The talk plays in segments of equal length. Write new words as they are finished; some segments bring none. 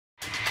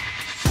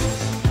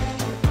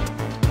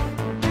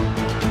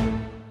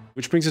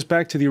Which brings us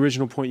back to the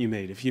original point you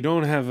made. If you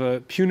don't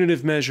have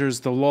punitive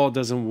measures, the law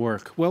doesn't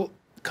work. Well,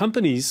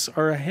 companies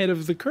are ahead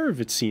of the curve,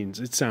 it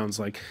sounds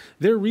like.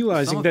 They're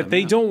realizing that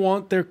they don't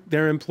want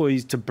their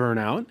employees to burn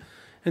out,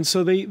 and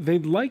so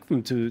they'd like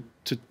them to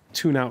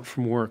tune out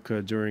from work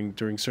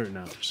during certain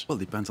hours. Well,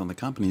 it depends on the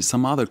company.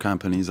 Some other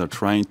companies are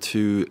trying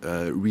to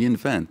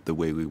reinvent the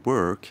way we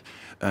work.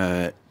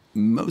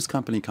 Most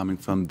companies coming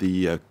from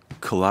the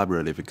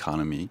collaborative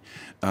economy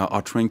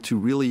are trying to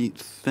really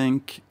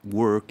think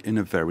work in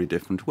a very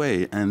different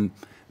way. And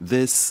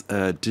this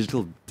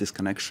digital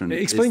disconnection.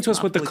 Explain to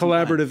us what the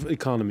collaborative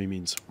economy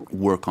means.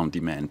 Work on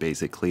demand,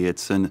 basically.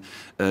 It's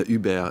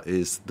Uber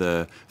is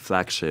the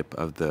flagship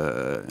of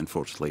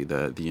unfortunately,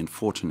 the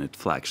unfortunate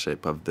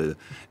flagship of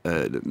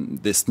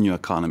this new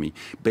economy.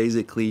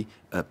 Basically,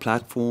 a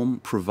platform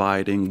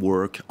providing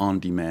work on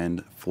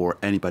demand for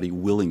anybody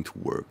willing to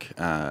work.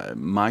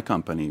 My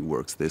company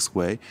works this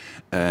way,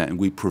 and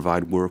we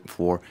provide work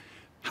for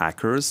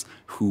hackers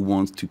who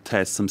want to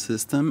test some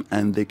system,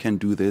 and they can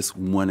do this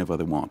whenever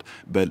they want.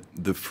 But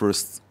the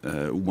first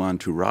one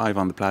to arrive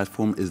on the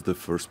platform is the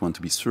first one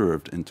to be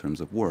served in terms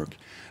of work.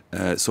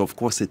 So, of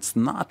course, it's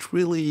not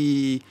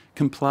really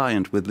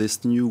compliant with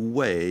this new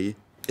way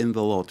in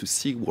the law to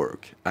see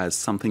work as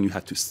something you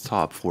have to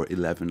stop for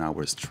 11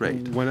 hours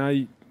straight. When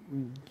I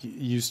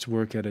used to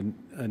work at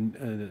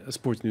a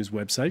sports news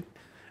website,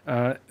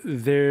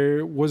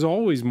 there was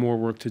always more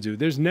work to do.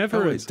 There's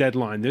never a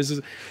deadline.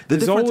 The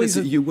difference always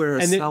is you were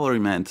a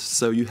salaryman,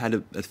 so you had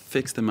a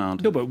fixed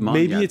amount of money. No, but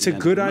maybe it's a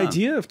good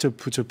idea to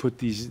put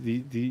these...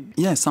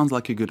 Yeah, it sounds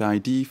like a good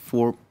idea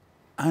for,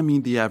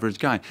 the average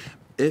guy.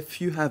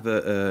 If you have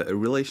a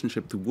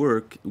relationship to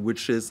work,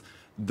 which is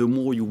the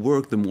more you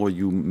work, the more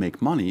you make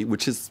money,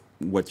 which is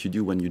what you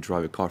do when you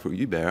drive a car for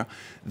Uber,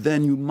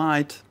 then you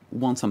might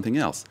want something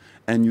else.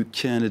 And you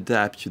can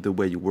adapt the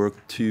way you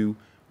work to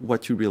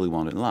what you really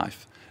want in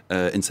life,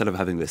 instead of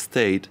having the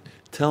state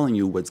telling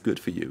you what's good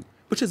for you,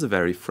 which is a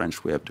very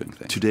French way of doing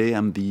things. Today,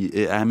 I'm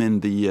in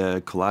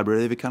the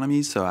collaborative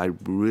economy, so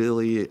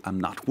I'm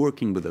not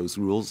working with those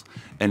rules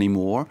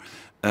anymore.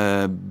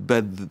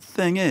 But the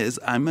thing is,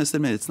 I must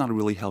admit, it's not a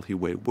really healthy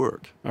way to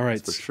work. All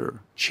right, for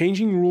sure.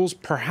 Changing rules,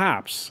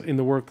 perhaps, in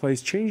the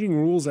workplace, changing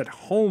rules at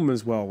home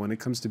as well when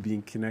it comes to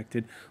being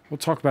connected. We'll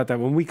talk about that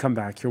when we come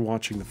back. You're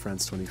watching the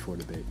France 24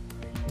 debate.